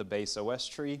Kubernetes in the base OS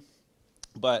tree,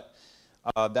 but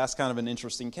that's kind of an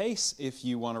interesting case if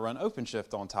you want to run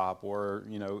OpenShift on top or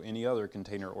any other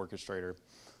container orchestrator.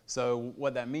 So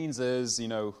what that means is,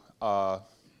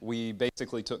 we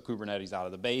basically took Kubernetes out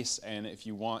of the base, and if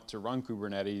you want to run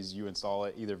Kubernetes, you install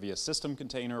it either via system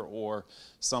container or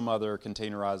some other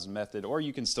containerized method, or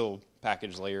you can still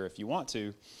package layer if you want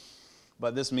to.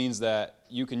 But this means that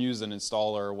you can use an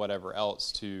installer or whatever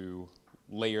else to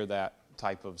layer that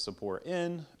type of support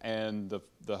in, and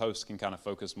the host can kind of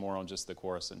focus more on just the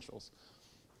core essentials.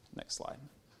 Next slide.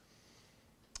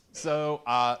 So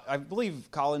I believe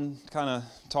Colin kind of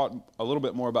talked a little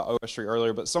bit more about Ostree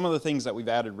earlier, but some of the things that we've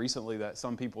added recently that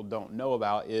some people don't know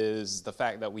about is the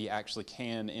fact that we actually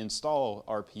can install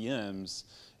RPMs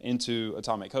into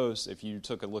Atomic Host. If you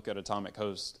took a look at Atomic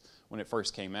Host when it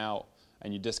first came out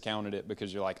and you discounted it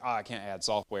because you're like, I can't add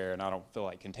software and I don't feel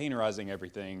like containerizing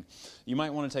everything, you might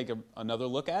want to take another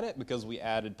look at it, because we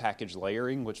added package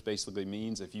layering, which basically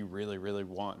means if you really, really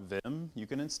want Vim, you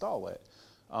can install it.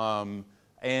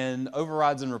 And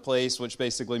overrides and replace, which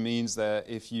basically means that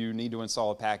if you need to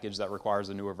install a package that requires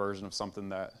a newer version of something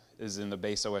that is in the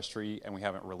base OS tree and we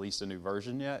haven't released a new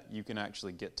version yet, you can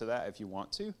actually get to that if you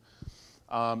want to.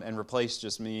 And replace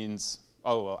just means,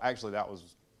 oh, well, actually that was,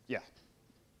 yeah.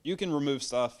 You can remove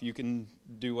stuff, you can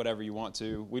do whatever you want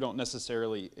to. We don't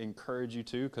necessarily encourage you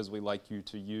to because we like you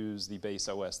to use the base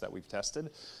OS that we've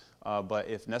tested. But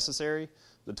if necessary,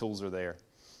 the tools are there.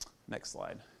 Next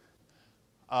slide.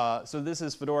 So this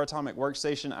is Fedora Atomic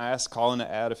Workstation. I asked Colin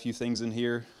to add a few things in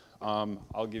here.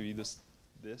 I'll give you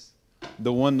this.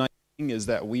 The one nice thing is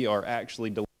that we are actually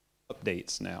deleting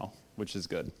updates now, which is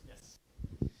good.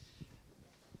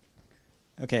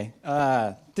 Okay,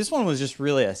 this one was just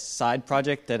really a side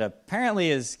project that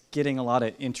apparently is getting a lot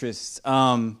of interest.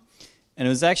 And it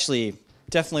was actually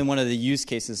definitely one of the use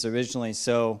cases originally.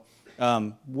 So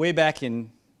way back in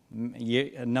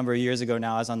a number of years ago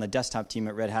now, I was on the desktop team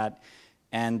at Red Hat.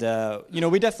 And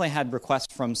we definitely had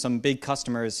requests from some big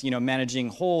customers, managing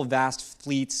whole vast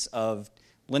fleets of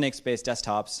Linux-based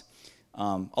desktops,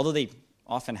 although they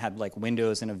often had like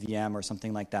Windows and a VM or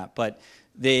something like that. But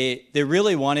they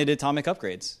really wanted atomic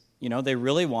upgrades. They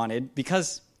really wanted,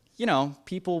 because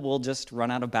people will just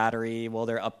run out of battery while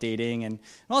they're updating and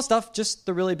all that stuff, just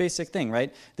the really basic thing,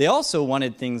 right? They also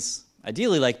wanted things,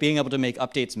 ideally, like being able to make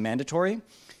updates mandatory.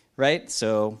 Right,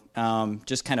 so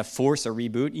just kind of force a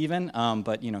reboot even,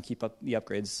 but keep up the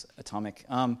upgrades atomic.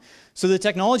 So the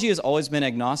technology has always been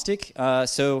agnostic.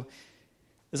 So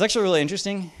it's actually really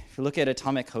interesting. If you look at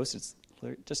Atomic Host, it's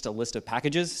just a list of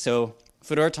packages. So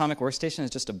Fedora Atomic Workstation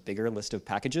is just a bigger list of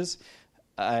packages,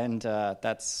 and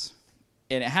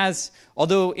it has.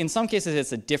 Although in some cases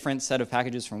it's a different set of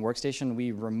packages from Workstation,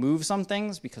 we remove some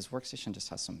things because Workstation just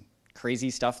has some crazy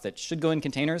stuff that should go in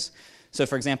containers. So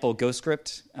for example,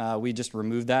 GoScript, we just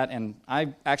removed that, and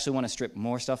I actually want to strip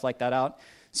more stuff like that out.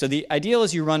 So the ideal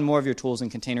is you run more of your tools in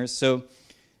containers. So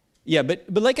yeah, but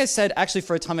like I said, actually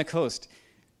for Atomic Host,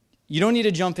 you don't need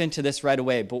to jump into this right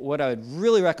away, but what I would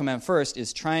really recommend first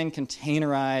is try and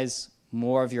containerize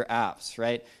more of your apps,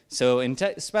 right? So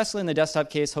especially in the desktop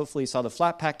case, hopefully you saw the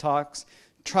Flatpak talks.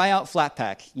 Try out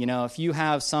Flatpak. If you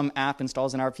have some app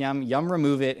installs in RPM, yum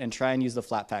remove it and try and use the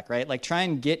Flatpak, right? Like try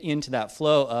and get into that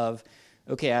flow of,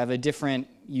 okay, I have a different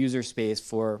user space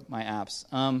for my apps.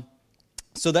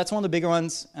 So that's one of the bigger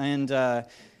ones. And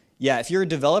yeah, if you're a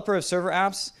developer of server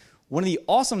apps, one of the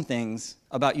awesome things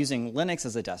about using Linux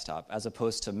as a desktop as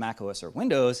opposed to Mac OS or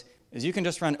Windows is you can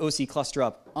just run OC cluster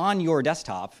up on your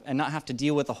desktop and not have to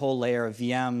deal with a whole layer of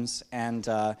VMs. And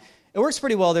it works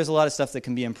pretty well. There's a lot of stuff that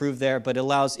can be improved there, but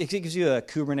it gives you a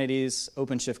Kubernetes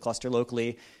OpenShift cluster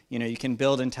locally. You can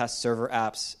build and test server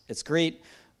apps. It's great.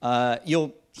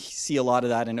 You'll see a lot of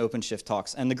that in OpenShift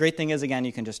talks. And the great thing is, again,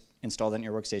 you can just install that in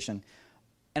your workstation.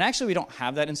 And actually, we don't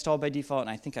have that installed by default, and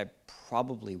I think I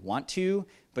probably want to,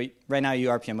 but right now you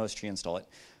RPM-Ostree install it.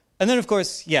 And then, of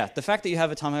course, yeah, the fact that you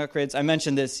have atomic upgrades, I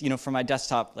mentioned this, for my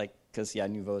desktop, because, yeah,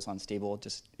 Nouveau is unstable,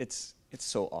 it's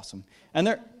so awesome. And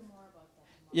there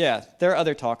are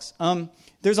other talks.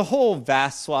 There's a whole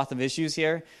vast swath of issues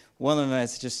here. One of them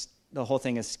is just the whole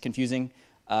thing is confusing.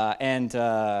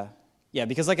 Yeah,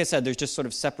 because like I said, there's just sort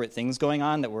of separate things going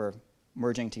on that we're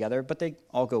merging together, but they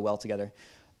all go well together.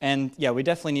 And yeah, we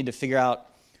definitely need to figure out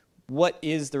what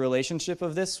is the relationship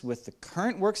of this with the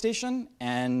current workstation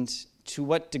and to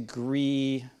what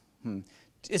degree,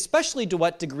 especially to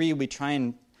what degree we try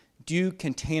and do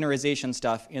containerization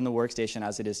stuff in the workstation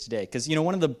as it is today. Because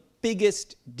one of the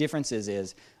biggest differences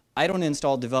is I don't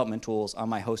install development tools on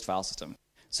my host file system.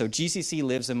 So GCC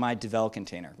lives in my devel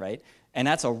container, right? And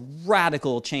that's a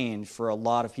radical change for a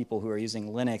lot of people who are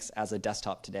using Linux as a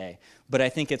desktop today. But I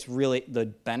think it's really, the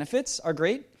benefits are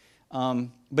great.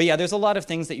 But yeah, there's a lot of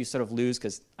things that you sort of lose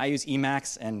because I use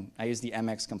Emacs and I use the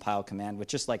mx compile command, which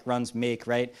just runs make,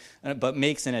 right? But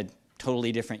make's in a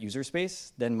totally different user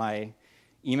space than my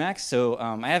Emacs. So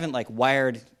I haven't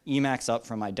wired Emacs up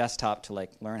from my desktop to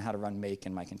learn how to run make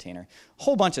in my container. A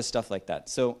whole bunch of stuff like that.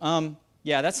 So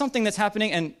yeah, that's something that's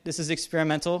happening, and this is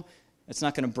experimental. It's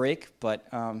not going to break, but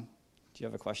do you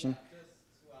have a question? Yeah,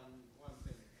 just one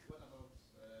thing. What about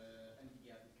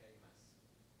NVIDIA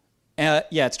DK?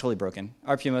 Yeah, it's totally broken.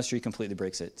 RPM-Ostree completely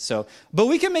breaks it. So, but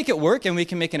we can make it work, and we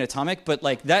can make an atomic, but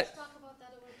that. Let's talk about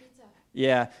that over pizza.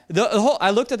 Yeah, the whole.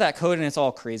 I looked at that code, and it's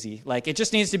all crazy. It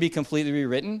just needs to be completely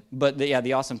rewritten. But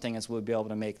the awesome thing is we'll be able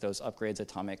to make those upgrades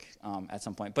atomic at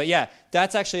some point. But yeah,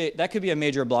 that could be a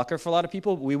major blocker for a lot of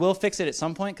people. We will fix it at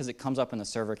some point because it comes up in the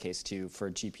server case too for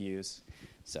GPUs.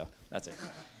 So that's it.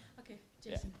 Okay,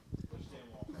 Jason.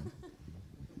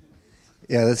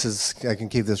 Yeah, I can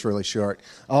keep this really short.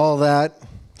 All that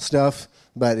stuff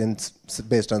but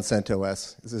based on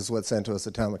CentOS. This is what CentOS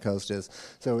Atomic Host is.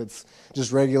 So it's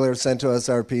just regular CentOS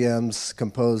RPMs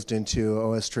composed into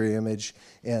Ostree image,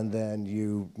 and then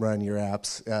you run your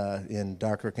apps in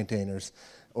Docker containers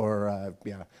or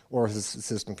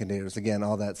system containers. Again,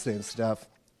 all that same stuff.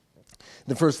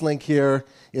 The first link here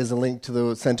is a link to the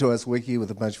CentOS wiki with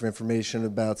a bunch of information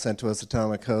about CentOS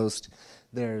Atomic Host.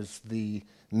 There's the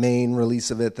main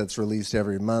release of it that's released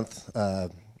every month,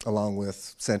 along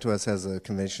with CentOS has a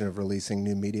convention of releasing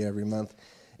new media every month.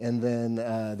 And then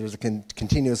there's a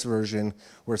continuous version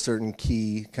where certain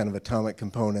key kind of atomic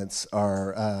components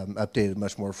are updated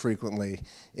much more frequently.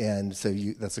 And so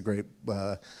that's a great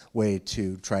way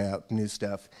to try out new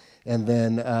stuff. And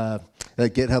then the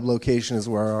GitHub location is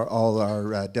where all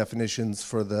our definitions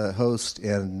for the host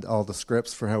and all the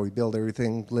scripts for how we build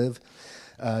everything live.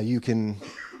 You can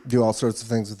do all sorts of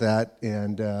things with that.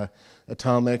 And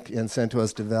Atomic and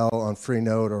CentOS Devel on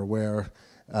Freenode or where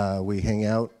we hang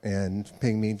out. And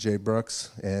ping me, Jay Brooks,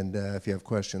 and if you have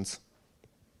questions.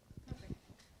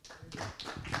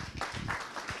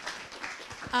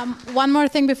 One more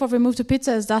thing before we move to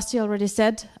pizza, as Dusty already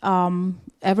said,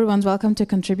 everyone's welcome to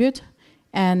contribute,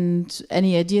 and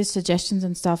any ideas, suggestions,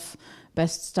 and stuff,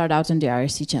 best start out in the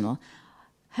IRC channel.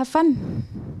 Have fun.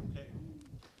 Okay.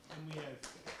 And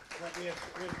we have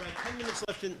about 10 minutes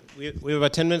left we have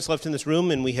about 10 minutes left in this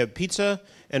room, and we have pizza,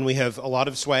 and we have a lot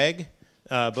of swag,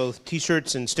 both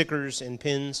T-shirts and stickers and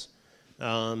pins.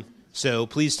 So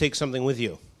please take something with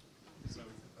you.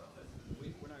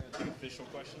 We're not going to take official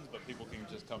questions, but people can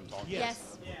just come talk.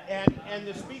 Yes. And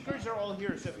the speakers are all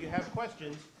here, so if you have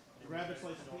questions, grab a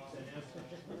slice of pizza and ask them.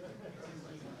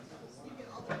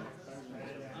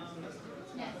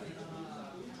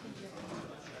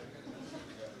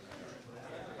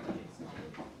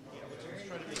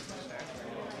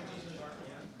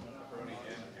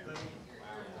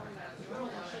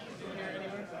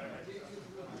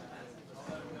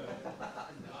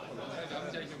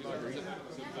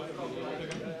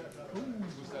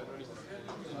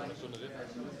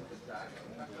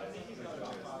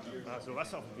 So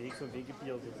was auf dem Weg, so ein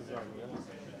Wegebier sozusagen. Ja.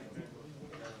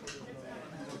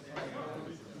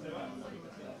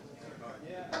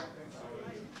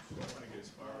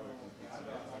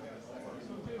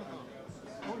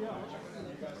 Oh yeah.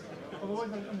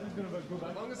 Otherwise, I'm just going to go back.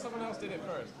 As long as someone else did it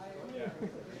first. Yeah.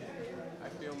 I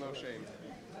feel no shame.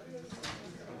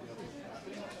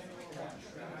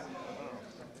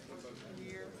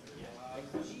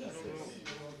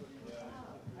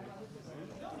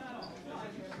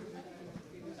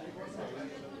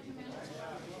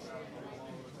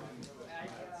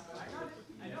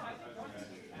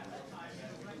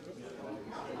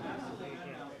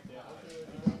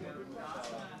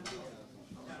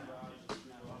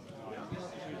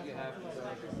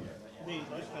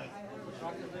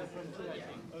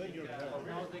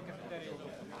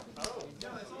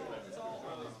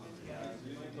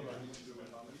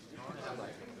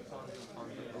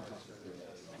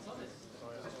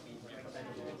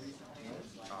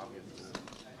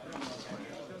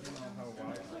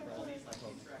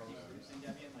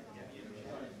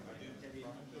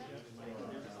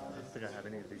 I have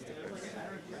any of these stickers.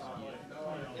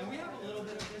 And we have a little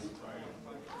bit of this.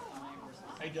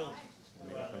 I don't.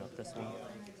 Open up this one.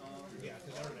 Yeah,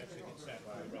 because I don't actually get stacked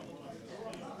by relative.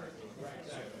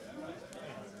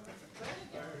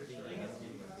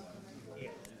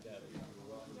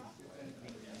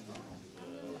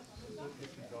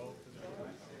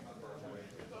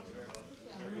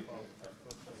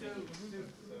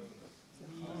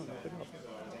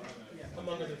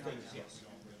 Among other things, yes.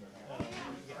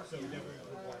 So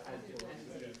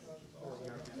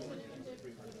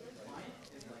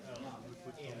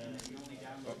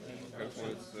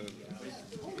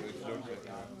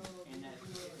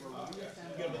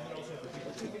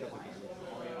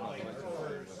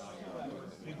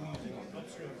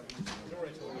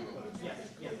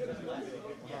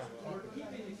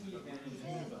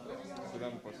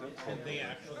and they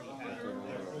actually have their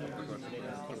own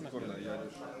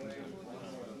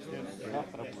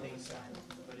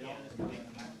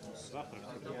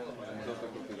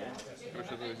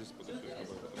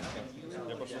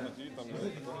Я пошел на TV, там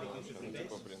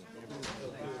типа, блин.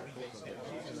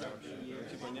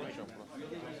 Типа ни о чем.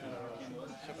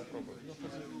 Сейчас попробую.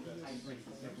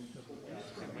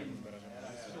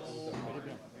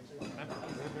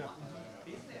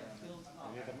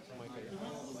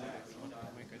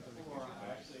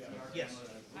 Yes.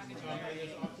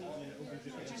 There's options in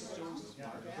OpenGL.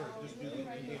 Just do the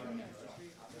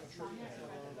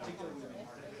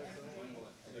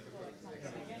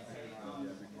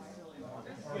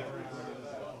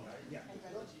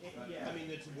yeah. I mean,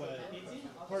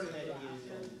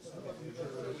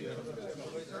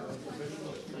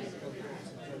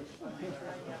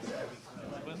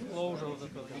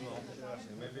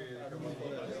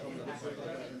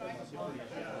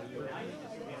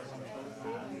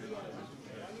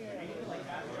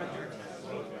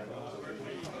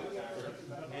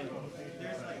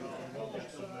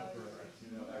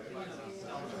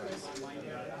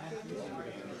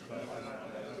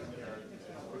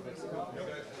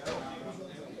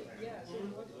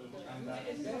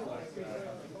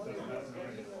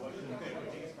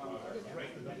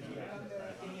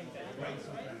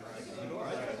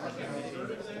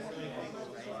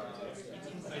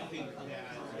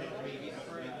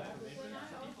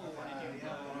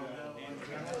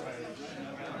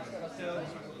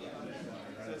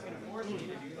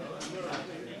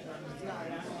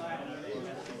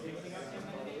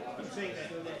 saying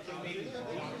that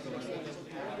maybe